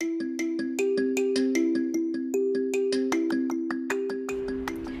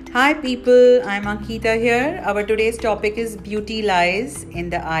Hi people, I'm Ankita here. Our today's topic is beauty lies in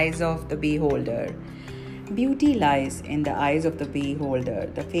the eyes of the beholder. Beauty lies in the eyes of the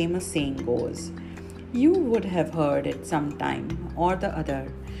beholder, the famous saying goes. You would have heard it sometime or the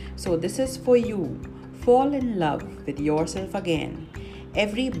other. So this is for you. Fall in love with yourself again.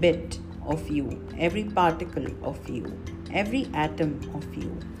 Every bit of you, every particle of you, every atom of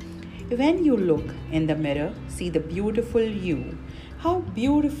you. When you look in the mirror, see the beautiful you. How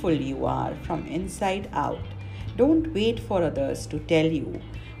beautiful you are from inside out. Don't wait for others to tell you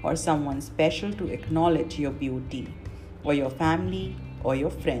or someone special to acknowledge your beauty, or your family or your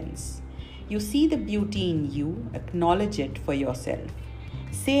friends. You see the beauty in you, acknowledge it for yourself.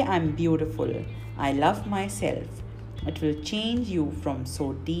 Say, I'm beautiful, I love myself. It will change you from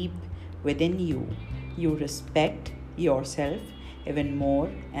so deep within you. You respect yourself even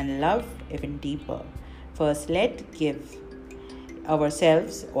more and love even deeper. First, let give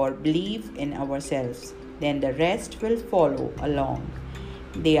ourselves or believe in ourselves, then the rest will follow along.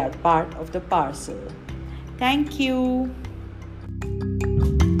 They are part of the parcel. Thank you.